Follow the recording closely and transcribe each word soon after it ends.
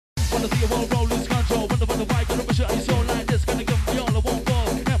wanna see you all roll, lose control. Wonder what the mic, gonna push it, you so like this. Gonna give me all I won't go.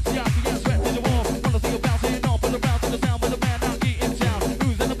 Empty out, yeah, sweat to the wall. Wanna see you bouncing off, put around to the sound with the man Arkie in town.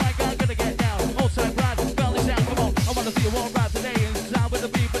 Who's in the mic, I'm gonna get down. Old time ride, belly sound, come on. I wanna see you all ride today. And sound with the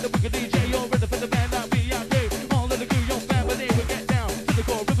beat, with the wicked DJ. You're ready for the man Arkie, all of the crew, your family will get down to the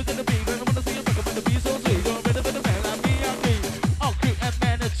core, rivers in the beat. And I wanna see you rock up with the beat so sweet. You're ready for the man Arkie. All crew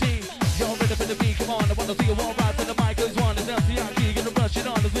Amenity. You're ready for the beat, come on. I wanna see you all ride to the mic, cause one is empty Arkie. Gonna rush it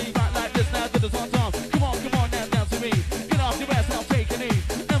on as we rock like this now to the on time. Come on now, down to me. Get off your ass, now take a knee.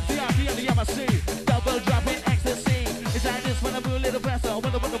 Empty Arkie on the MIC. Double dropping ecstasy. It's like this when I move a little faster.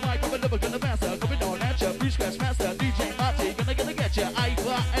 Wonder what the mic, I'm a little gonna master. Coming on at ya, free scratch master. DJ Marty, gonna get ya. I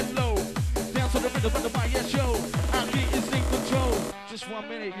fly and low. Down to the rhythm of the mic, yeah, show. Arkie is in control. Just 1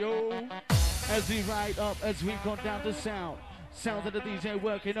 minute, yo. As we ride up, as we go down the sound. Sounds of the DJ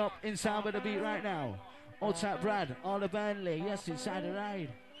working up inside of the beat right now. Old Tap Brad, all the Burnley, yes, inside the ride.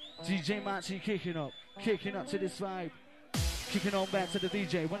 DJ Marty kicking up to this vibe. Kicking on back to the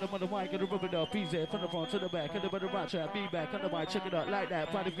DJ. When I'm on the mic, gonna rub it up. Easy from the front to the back. And the better right trap. Be back on the mic. Check it out like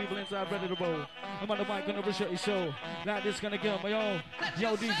that. Party people inside ready to roll. I'm on the mic, gonna rush your show. Like this, gonna give me all.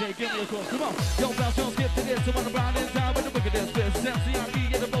 Yo, DJ, give me a call. Come on. Yo, bounce, don't skip to this. I'm on the brown inside with the wickedest. This MC Arkie,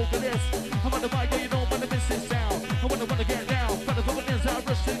 get the vocalist. I'm on the mic, yeah, you don't wanna miss this sound. I wanna get down. From the people inside,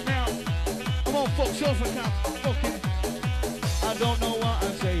 rush it now. Come on, folks, over now. Okay. I don't know what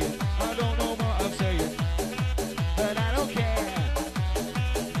I'm saying. I don't know what I'm saying. But I don't care.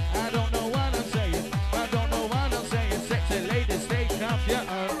 I don't know what I'm saying. I don't know what I'm saying. Sexy ladies, take off your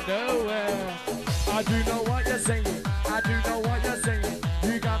underwear. I do know what you're saying. I do know what you're saying.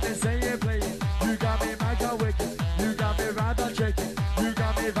 You got me saying, playing. You got me micro wicked. You got me right on shaking. You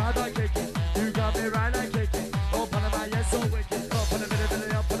got me right on kicking. You got me right on kicking. Up on the mic, yes, so wicked. Up on the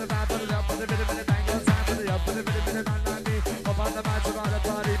minute, up on the mic, put it up on the minute, bang your time, put it up on the minute, man like me. Up on the mic, around the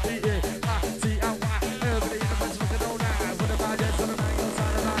party, P-A-I-T-I-Y. Everybody in the place looking on now. Put the mic, yes, on the mic, on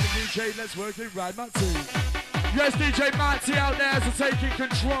side of the DJ, let's work it right, Matty. Yes, DJ Matty out there, so taking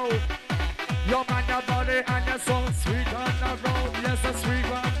control. Your man, your body, and your soul. Sweet on the road, yes, a sweet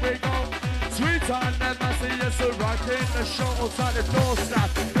one we go. Sweet on the Massey, yes, so rocking the show. Outside the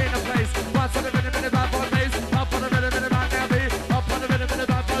doorstep, in the place. Once on the minute, bad boy place. Up on the minute, man, now be. Up on the minute,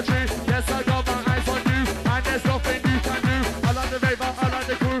 bad boy tree. Yes, I got my eyes on you, and there's nothing you can do. I like the raver, I like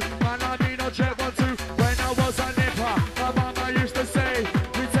the crew. Man, I mean, no jet 1, 2. When I was a nipper, my mama used to say,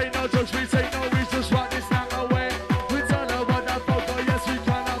 we take no drugs, we take no weeds, just rock this night away. We tell her what that fuck, oh yes, we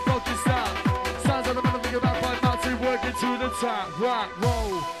cannot fuck this out. Sounds of the motherfucker about 5 months, we working to the top. Rock,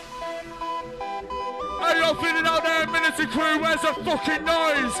 roll. Hey, y'all feeling out there, Amenity crew, where's the fucking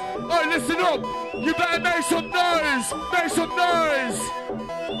noise? Oh, listen up, you better make some noise, make some noise.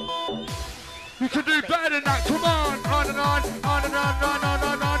 You can do better than that, come on and on, on and on, on and on, on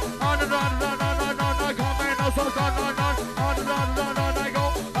and on, on and on, on and on, I can't make no songs, on and on, I go.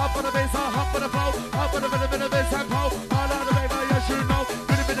 Up on the bass, up on the flow, up on the bit of bass tempo, all on the river, yes you know,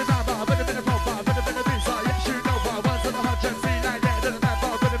 bit of bamba, bit of profile, bit of bass, yes you know, once in the 100, see like that, little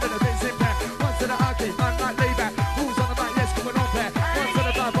bit of bass in there, once in the Arkie, man like layback, who's on the mic, yes coming on there, once in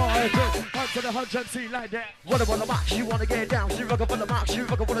the bad boy, once in the 100, see like that. What about the mark, you wanna get down, she rock up on the mark, she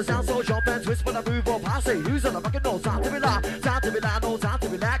rock up on the sound, so jump and twist when I move up, I say, who's on the mic, no time to be loud, no time to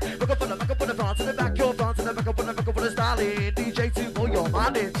be lack, rock up on the mic, up on the front, to the back, your front, to the back, up on the back, up on the styling, DJ 2 for your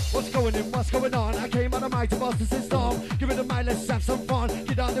money. What's going in, what's going on, I came on the mic to bust the system, give it a mic, let's have some fun,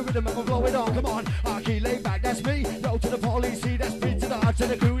 get on the rhythm and we'll blow it on, come on, Arkie, lay back, that's me, no to the police, see, that's me, to the heart, to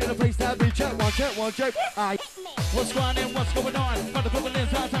the crew, in the place that be, check one, check, I. What's going on? What's going on? From the people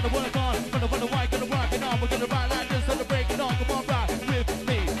inside, time to work on. From the white, gonna rock it on. We're gonna ride like this, so break it on. Come on, ride with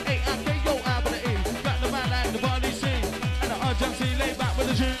me. A-I-K-O, I with the E. Got the man like the body scene. And the urgency lay back with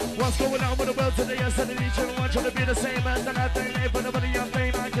the G. What's going on with the world today? I said that each and one trying to be the same as the last thing. For nobody on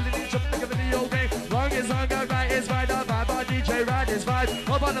fame, I'm killing each other like a video game. Wrong is wrong, right is right. The vibe on DJ, right is right.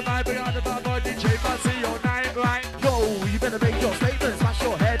 Up on the vibe, beyond the vibe on DJ. But see your night, right? Yo, you better make your statement. Smash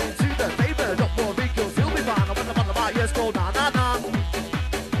your head into the pavement. Not more vehicles, you'll be fine. I'm on the mic, yes, go na na na.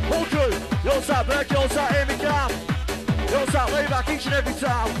 Okay, yo, stop, back, yo, stop, here we come. Yo, stop, lay back each and every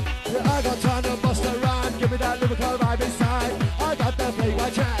time. Yeah, I got time to bust a rhyme. Give me that lyrical vibe inside. I got the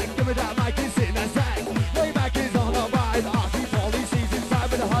play track. Give me that mic, it's in a sack. Layback is on the ride. Arkie Paul, he sees inside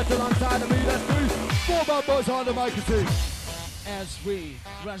with the heart alongside of me. Let's move. 4 bad boys on the mic, you see. As we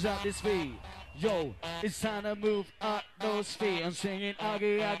rush out this beat, yo, it's time to move up those feet. I'm singing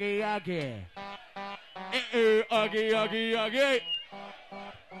Arkie, Arkie, Arkie. Arkie, Arkie, Arkie.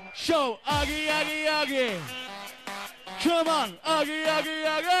 Show Arkie, Arkie, Arkie. Come on, Arkie, Arkie,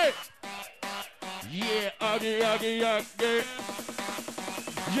 Arkie. Yeah, Arkie, Arkie, Arkie.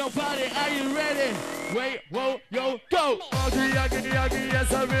 Yo, party, are you ready? Wait, whoa, yo, go! Arkie,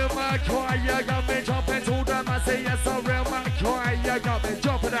 yes, a real man cry. You got me jumping to them. I say, yes, a real man cry. You got me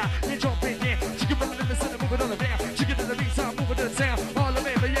jumping out. You jumping in. Chicken running in the center, moving on the down. Chicken in the beat, I'm moving to the town. All of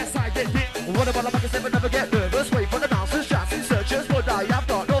it, but yes, I get it. What about the buckets, never, never get nervous. Wait for the dancers, shots, searchers. But I have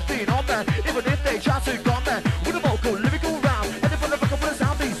got no feet on man. Even if they try to come man. With a vocal, lyrical round. And if I'm never with a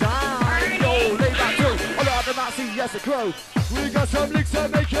sound design. Yo, lay back too. All of them out, see, yes, a crow. We got some licks to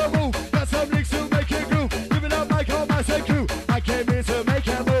make you move. Got some licks to make you groove. Give it up, Mike, on my crew. I came in to make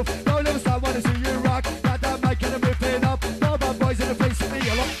you move. Don't ever stop, wanna see you rock. Got that mic and I'm ripping up. All my boys in the face of me.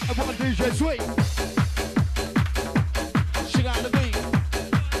 I want DJ Sweet.